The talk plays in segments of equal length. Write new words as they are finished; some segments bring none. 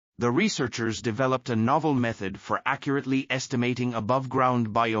The researchers developed a novel method for accurately estimating above-ground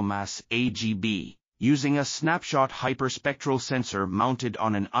biomass AGB, using a Snapshot hyperspectral sensor mounted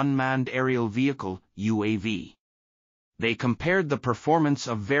on an unmanned aerial vehicle, UAV. They compared the performance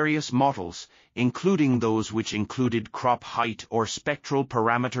of various models, including those which included crop height or spectral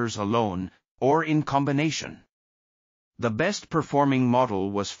parameters alone, or in combination. The best-performing model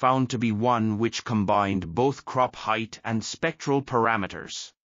was found to be one which combined both crop height and spectral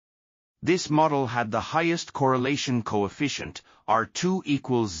parameters. This model had the highest correlation coefficient, R2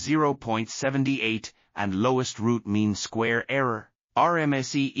 equals 0.78, and lowest root mean square error,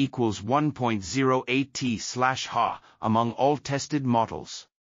 RMSE equals 1.08 t/ha, among all tested models.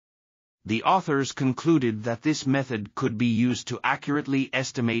 The authors concluded that this method could be used to accurately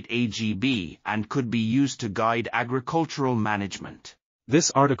estimate AGB and could be used to guide agricultural management. This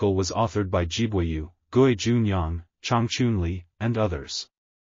article was authored by Jibo, Guijun, Changchun, and others.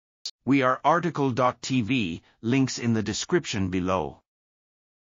 We are RTCLTV, links in the description below.